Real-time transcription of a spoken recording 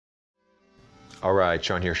All right,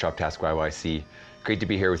 Shaun here, Shop Task YYC. Great to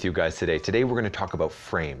be here with you guys today. Today we're going to talk about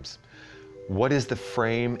frames. What is the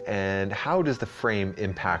frame and how does the frame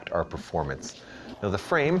impact our performance? Now the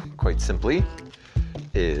frame, quite simply,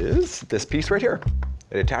 is this piece right here.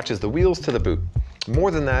 It attaches the wheels to the boot. More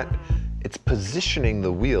than that, it's positioning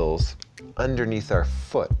the wheels underneath our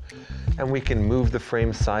foot. And we can move the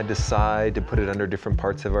frame side to side to put it under different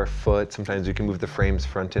parts of our foot. Sometimes we can move the frames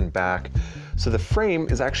front and back. So the frame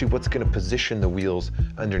is actually what's going to position the wheels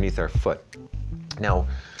underneath our foot. Now,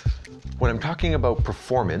 when I'm talking about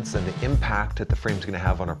performance and the impact that the frame is going to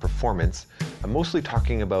have on our performance, I'm mostly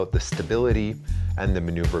talking about the stability and the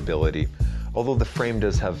maneuverability, although the frame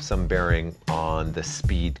does have some bearing on the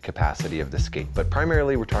speed capacity of the skate. But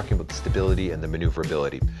primarily we're talking about the stability and the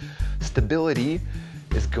maneuverability. Stability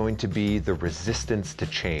is going to be the resistance to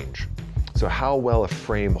change. So how well a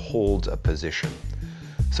frame holds a position.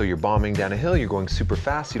 So you're bombing down a hill, you're going super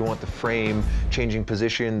fast, you don't want the frame changing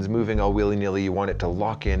positions, moving all willy-nilly, you want it to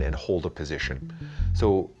lock in and hold a position.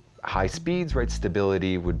 So high speeds, right,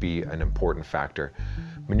 stability would be an important factor.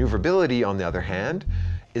 Maneuverability, on the other hand,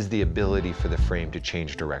 is the ability for the frame to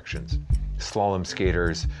change directions. Slalom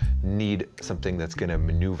skaters need something that's going to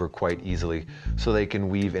maneuver quite easily so they can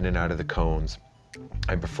weave in and out of the cones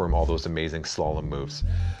and perform all those amazing slalom moves.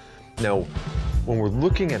 Now, when we're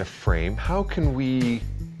looking at a frame, how can we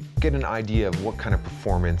get an idea of what kind of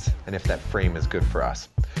performance and if that frame is good for us?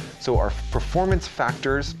 So our performance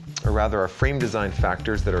factors, or rather our frame design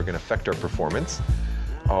factors that are going to affect our performance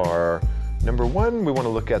are, number one, we want to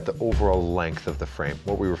look at the overall length of the frame,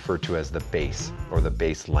 what we refer to as the base, or the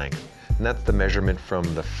base length. And that's the measurement from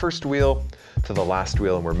the first wheel to the last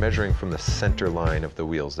wheel, and we're measuring from the center line of the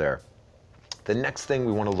wheels there. The next thing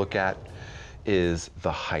we want to look at is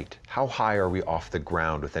the height. How high are we off the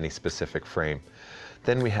ground with any specific frame?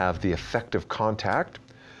 Then we have the effective contact,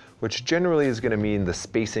 which generally is going to mean the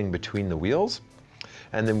spacing between the wheels.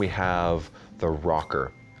 And then we have the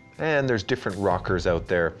rocker. And there's different rockers out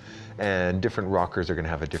there, and different rockers are going to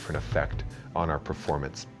have a different effect on our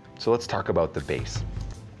performance. So let's talk about the base.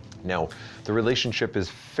 Now, the relationship is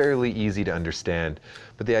fairly easy to understand,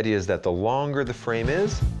 but the idea is that the longer the frame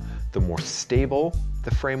is, the more stable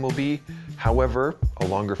the frame will be. However, a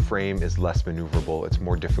longer frame is less maneuverable. It's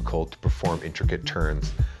more difficult to perform intricate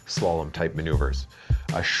turns, slalom type maneuvers.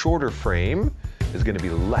 A shorter frame is going to be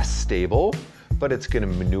less stable, but it's going to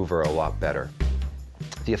maneuver a lot better.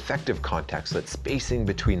 The effective contact, so that spacing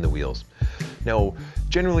between the wheels. Now,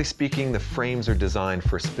 generally speaking, the frames are designed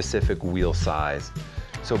for a specific wheel size.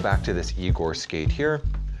 So back to this Igor skate here.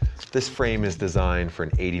 This frame is designed for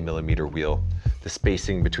an 80mm wheel. The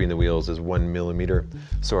spacing between the wheels is 1mm,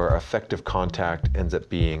 so our effective contact ends up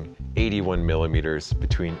being 81mm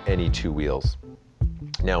between any two wheels.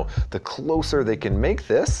 Now, the closer they can make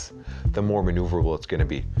this, the more maneuverable it's going to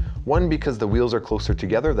be. One, because the wheels are closer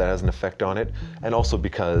together, that has an effect on it, and also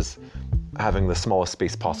because having the smallest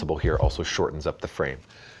space possible here also shortens up the frame,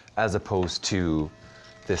 as opposed to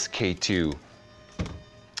this K2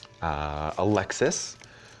 Alexis,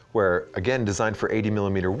 where again designed for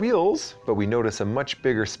 80mm wheels, but we notice a much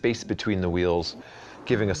bigger space between the wheels,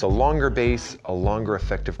 giving us a longer base, a longer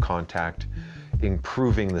effective contact,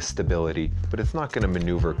 improving the stability, but it's not going to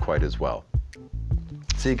maneuver quite as well.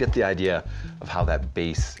 So you get the idea of how that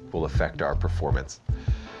base will affect our performance.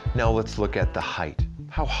 Now let's look at the height.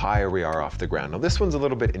 How high we are off the ground. Now this one's a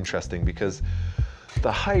little bit interesting because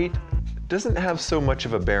the height doesn't have so much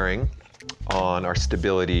of a bearing on our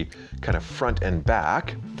stability kind of front and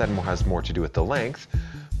back. That has more to do with the length,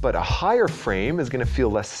 but a higher frame is going to feel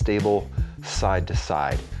less stable side to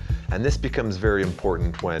side. And this becomes very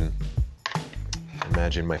important when,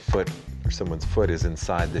 imagine my foot or someone's foot is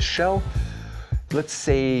inside the shell. Let's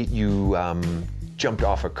say you jumped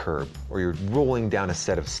off a curb or you're rolling down a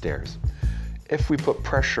set of stairs. If we put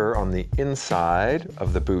pressure on the inside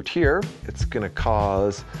of the boot here, it's going to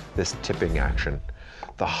cause this tipping action.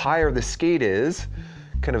 The higher the skate is,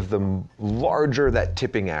 kind of the larger that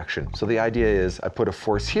tipping action. So the idea is I put a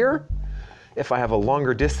force here. If I have a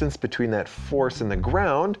longer distance between that force and the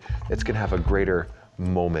ground, it's going to have a greater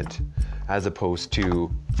moment, as opposed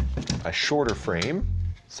to a shorter frame,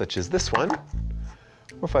 such as this one.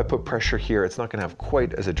 Or if I put pressure here, it's not going to have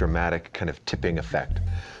quite as a dramatic kind of tipping effect.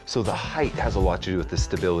 So the height has a lot to do with the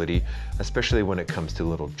stability, especially when it comes to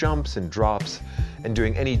little jumps and drops and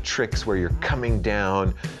doing any tricks where you're coming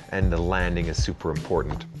down and the landing is super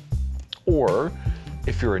important. Or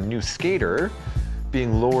if you're a new skater,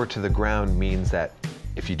 being lower to the ground means that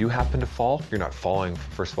if you do happen to fall, you're not falling,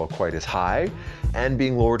 first of all, quite as high, and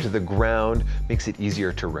being lower to the ground makes it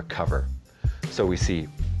easier to recover. So we see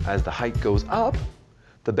as the height goes up,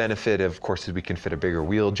 The benefit, of course, is we can fit a bigger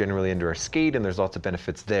wheel generally into our skate, and there's lots of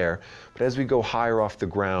benefits there. But as we go higher off the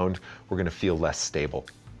ground, we're going to feel less stable.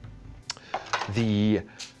 The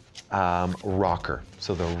rocker,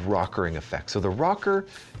 so the rockering effect. So the rocker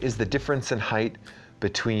is the difference in height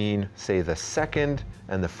between, say, the second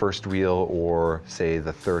and the first wheel, or say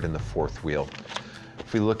the third and the fourth wheel.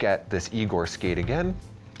 If we look at this Igor skate again,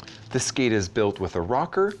 this skate is built with a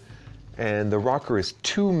rocker, and the rocker is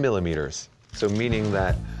 2 millimeters. So meaning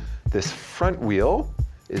that this front wheel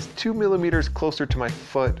is 2 millimeters closer to my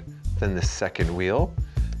foot than the second wheel,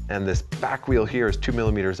 and this back wheel here is 2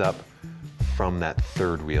 millimeters up from that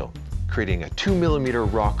third wheel, creating a 2 millimeter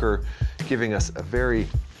rocker, giving us a very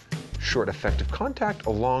short effective contact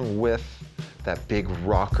along with that big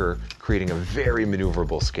rocker, creating a very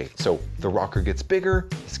maneuverable skate. So the rocker gets bigger,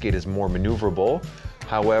 the skate is more maneuverable.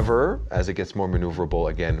 However, as it gets more maneuverable,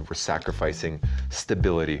 again, we're sacrificing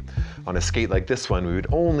stability. On a skate like this one, we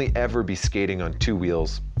would only ever be skating on 2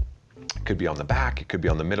 wheels. It could be on the back, it could be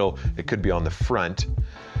on the middle, it could be on the front.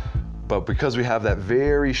 But because we have that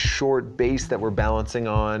very short base that we're balancing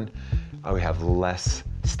on, we have less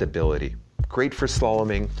stability. Great for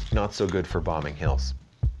slaloming, not so good for bombing hills.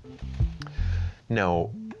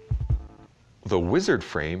 Now, the Wizard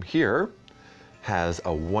frame here has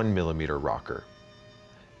a 1 millimeter rocker.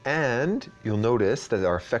 And you'll notice that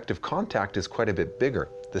our effective contact is quite a bit bigger.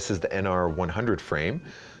 This is the NR 100 frame.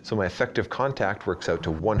 So my effective contact works out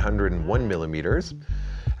to 101 millimeters.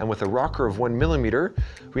 And with a rocker of 1 millimeter,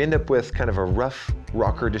 we end up with kind of a rough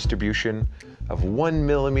rocker distribution of 1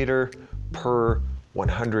 millimeter per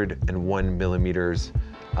 101 millimeters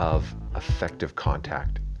of effective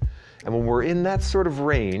contact. And when we're in that sort of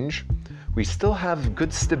range, we still have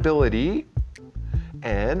good stability,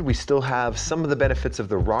 and we still have some of the benefits of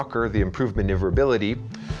the rocker, the improved maneuverability,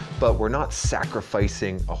 but we're not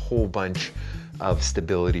sacrificing a whole bunch of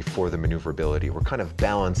stability for the maneuverability. We're kind of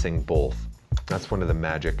balancing both. That's one of the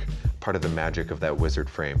magic, part of the magic of that Wizard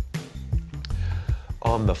frame.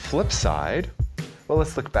 On the flip side, well,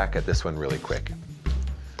 let's look back at this one really quick.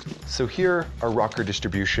 So here, our rocker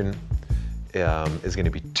distribution is going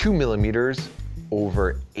to be 2 millimeters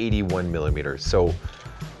over 81 millimeters. So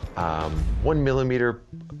 1 millimeter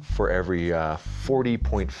for every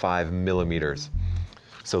 40.5 millimeters.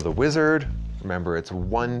 So the Wizard, remember, it's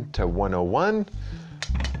 1 to 101,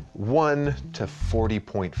 1 to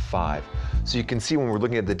 40.5. So you can see when we're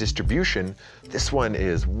looking at the distribution, this one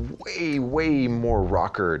is way, way more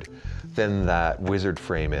rockered than that Wizard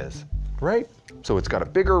frame is, right? So it's got a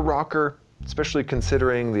bigger rocker, especially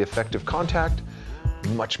considering the effective contact,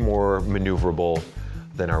 much more maneuverable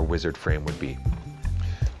than our Wizard frame would be.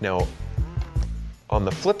 Now, on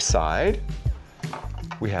the flip side,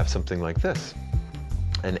 we have something like this,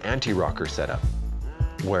 an anti-rocker setup,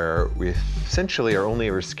 where we essentially are only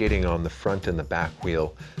ever skating on the front and the back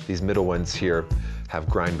wheel. These middle ones here have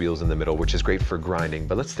grind wheels in the middle, which is great for grinding,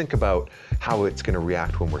 but let's think about how it's going to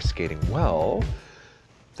react when we're skating. Well,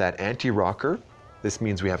 that anti-rocker, this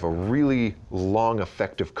means we have a really long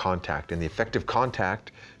effective contact, and the effective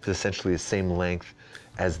contact is essentially the same length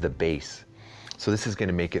as the base. So this is going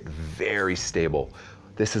to make it very stable.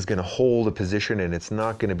 This is going to hold a position, and it's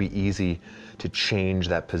not going to be easy to change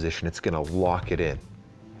that position. It's going to lock it in,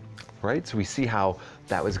 right? So we see how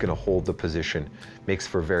that was going to hold the position. Makes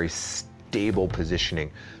for very stable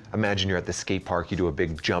positioning. Imagine you're at the skate park, you do a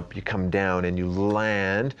big jump, you come down and you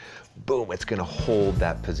land, boom, it's going to hold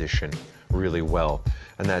that position really well.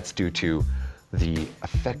 And that's due to the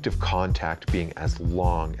effective contact being as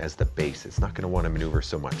long as the base. It's not going to want to maneuver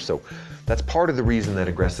so much. So that's part of the reason that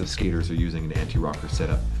aggressive skaters are using an anti-rocker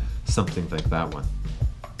setup, something like that one.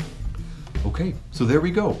 Okay, so there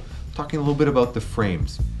we go. Talking a little bit about the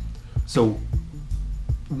frames. So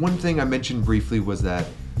one thing I mentioned briefly was that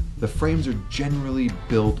the frames are generally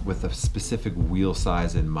built with a specific wheel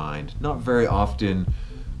size in mind. Not very often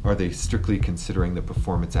are they strictly considering the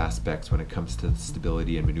performance aspects when it comes to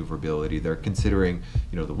stability and maneuverability. They're considering,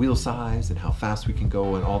 the wheel size and how fast we can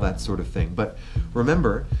go and all that sort of thing. But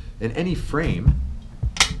remember, in any frame,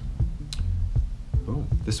 boom,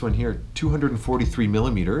 this one here, 243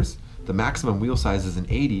 millimeters. The maximum wheel size is an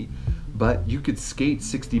 80, but you could skate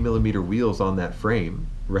 60 millimeter wheels on that frame,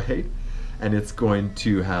 right? And it's going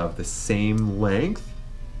to have the same length.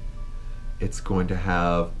 It's going to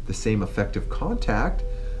have the same effective contact.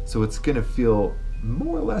 So it's going to feel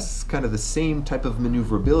more or less kind of the same type of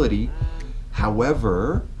maneuverability.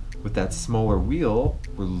 However, with that smaller wheel,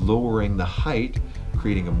 we're lowering the height,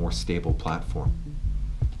 creating a more stable platform.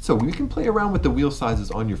 So we can play around with the wheel sizes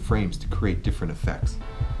on your frames to create different effects.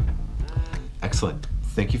 Excellent.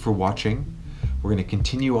 Thank you for watching. We're going to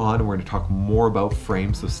continue on and we're going to talk more about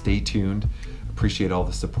frames, so stay tuned. Appreciate all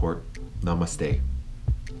the support. Namaste.